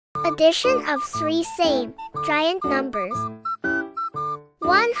Addition of three same, giant numbers.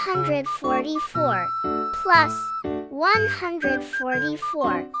 144 plus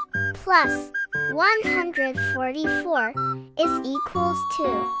 144 plus 144 is equals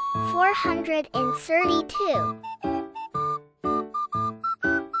to 432.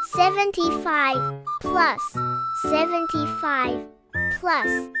 75 plus 75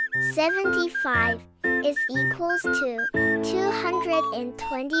 plus 75 is equals to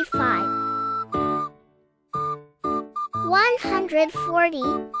 225. 140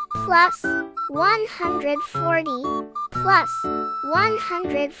 plus 140 plus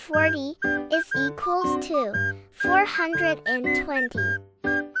 140 is equals to 420.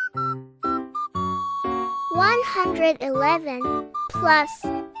 111 plus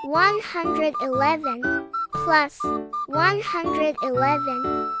 111 plus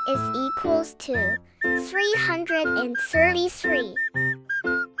 111 is equals to 333.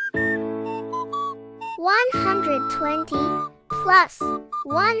 120 plus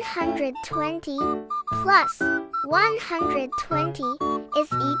 120 plus 120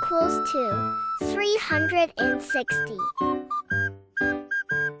 is equals to 360.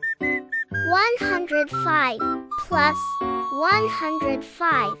 105 plus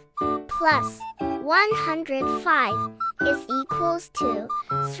 105 plus 105 is equals to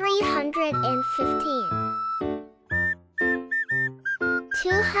 315.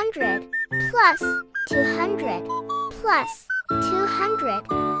 200 plus 200 plus 200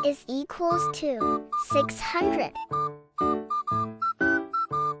 is equals to 600.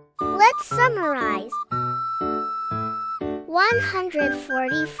 Let's summarize.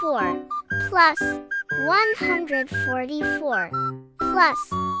 144 plus 144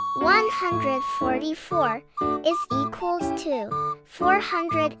 plus 144 is equals to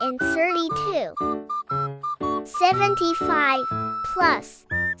 432. 75 plus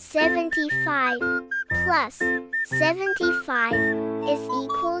 75 plus 75 is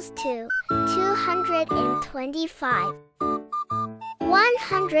equals to 225.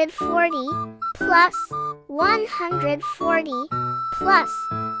 140 plus 140 plus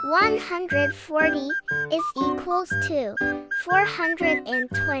 140 is equals to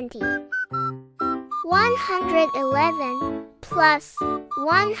 420. 111 plus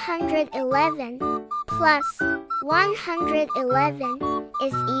 111 plus 111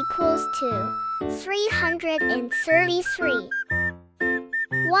 is equals to 333.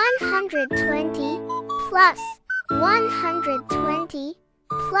 120 plus 120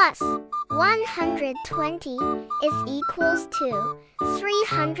 plus 120 is equals to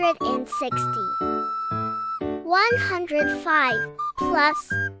 360. 105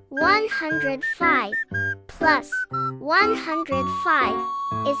 plus 105 plus 105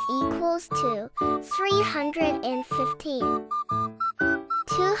 is equals to 315.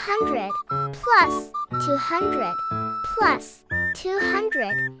 200 plus 200 plus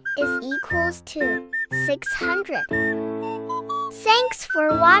 200 is equals to 600. Thanks for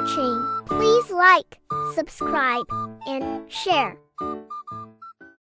watching. Please like, subscribe, and share.